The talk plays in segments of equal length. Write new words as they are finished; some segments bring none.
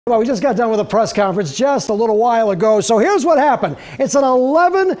Well, we just got done with a press conference just a little while ago. So here's what happened. It's an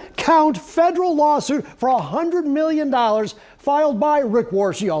 11-count federal lawsuit for $100 million filed by Rick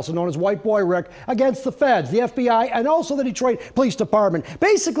Wershe, also known as White Boy Rick, against the feds, the FBI, and also the Detroit Police Department.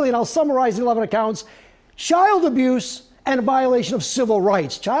 Basically, and I'll summarize the 11 accounts, child abuse and a violation of civil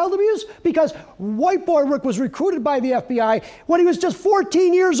rights. Child abuse because White Boy Rick was recruited by the FBI when he was just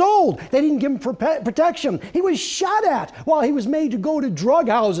 14 years old. They didn't give him protection. He was shot at while he was made to go to drug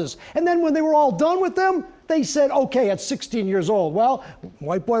houses. And then when they were all done with them, they said, okay, at 16 years old. Well,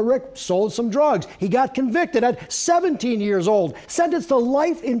 White Boy Rick sold some drugs. He got convicted at 17 years old, sentenced to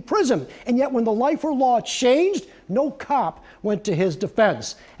life in prison. And yet when the lifer law changed, no cop went to his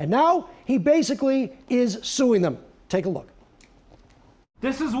defense. And now he basically is suing them. Take a look.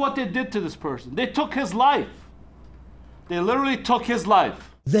 This is what they did to this person. They took his life. They literally took his life.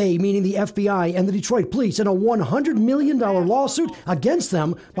 They, meaning the FBI and the Detroit police, in a $100 million lawsuit against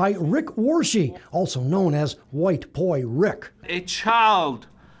them by Rick Wershe, also known as White Boy Rick. A child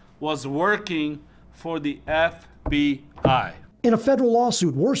was working for the FBI. In a federal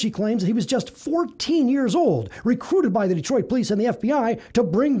lawsuit, Wershe claims that he was just 14 years old, recruited by the Detroit police and the FBI to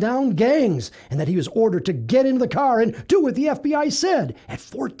bring down gangs, and that he was ordered to get into the car and do what the FBI said at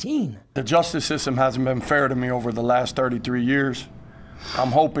 14. The justice system hasn't been fair to me over the last 33 years.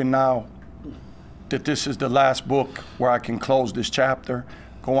 I'm hoping now that this is the last book where I can close this chapter,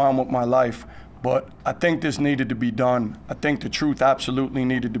 go on with my life. But I think this needed to be done. I think the truth absolutely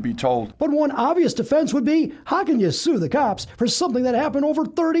needed to be told. But one obvious defense would be, how can you sue the cops for something that happened over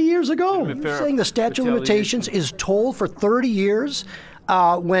 30 years ago? You're saying the statute of limitations is told for 30 years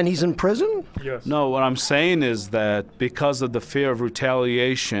when he's in prison? Yes. No, what I'm saying is that because of the fear of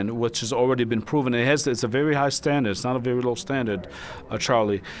retaliation, which has already been proven, it's a very high standard. It's not a very low standard,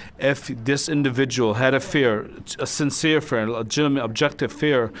 Charlie. If this individual had a fear, a sincere fear, a legitimate, objective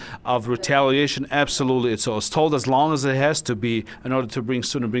fear of retaliation, absolutely. So it's told as long as it has to be in order to bring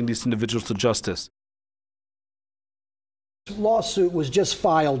these individuals to justice. Lawsuit was just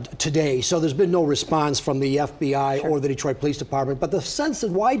filed today, so there's been no response from the FBI or the Detroit Police Department. But the sense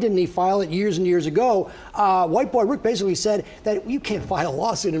that why didn't he file it years and years ago, White Boy Rick basically said that you can't file a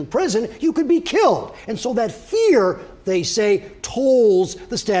lawsuit in prison, you could be killed. And so that fear, they say, tolls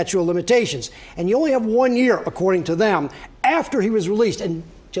the statute of limitations. And you only have 1 year, according to them, after he was released. And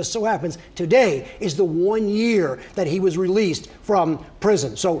just so happens today is the 1 year that he was released from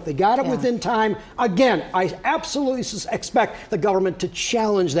prison. So they got it within time. Again, I absolutely expect the government to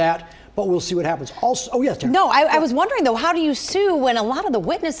challenge that, but we'll see what happens. Also, oh yes, Tara. No, I was wondering though, how do you sue when a lot of the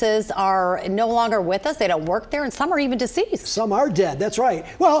witnesses are no longer with us? They don't work there, and some are even deceased. Some are dead. That's right.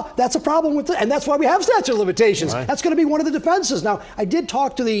 Well, that's a problem with it, and that's why we have statute of limitations. Right. That's going to be one of the defenses. Now, I did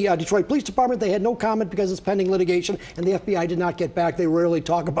talk to the Detroit Police Department. They had no comment because it's pending litigation, and the FBI did not get back. They rarely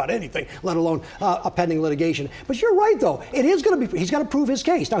talk about anything, let alone a pending litigation. But you're right, though. It is going to be. He's got to prove his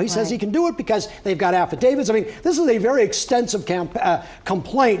case. Now he says he can do it because they've got affidavits. I mean, this is a very extensive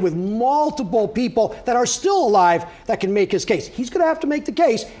complaint with multiple people that are still alive that can make his case. He's going to have to make the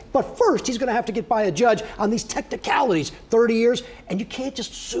case, but first he's going to have to get by a judge on these technicalities. 30 years, and you can't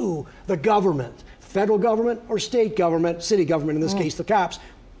just sue the government, federal government or state government, city government, in this case, the cops.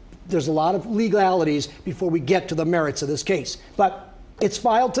 There's a lot of legalities before we get to the merits of this case. But it's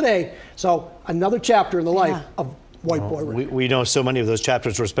filed today, so another chapter in the life of White Boy Rick. We know so many of those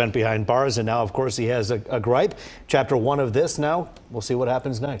chapters were spent behind bars, and now, of course, he has a gripe. Chapter 1 of this now. We'll see what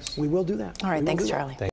happens next. We will do that. All right, thanks, Charlie.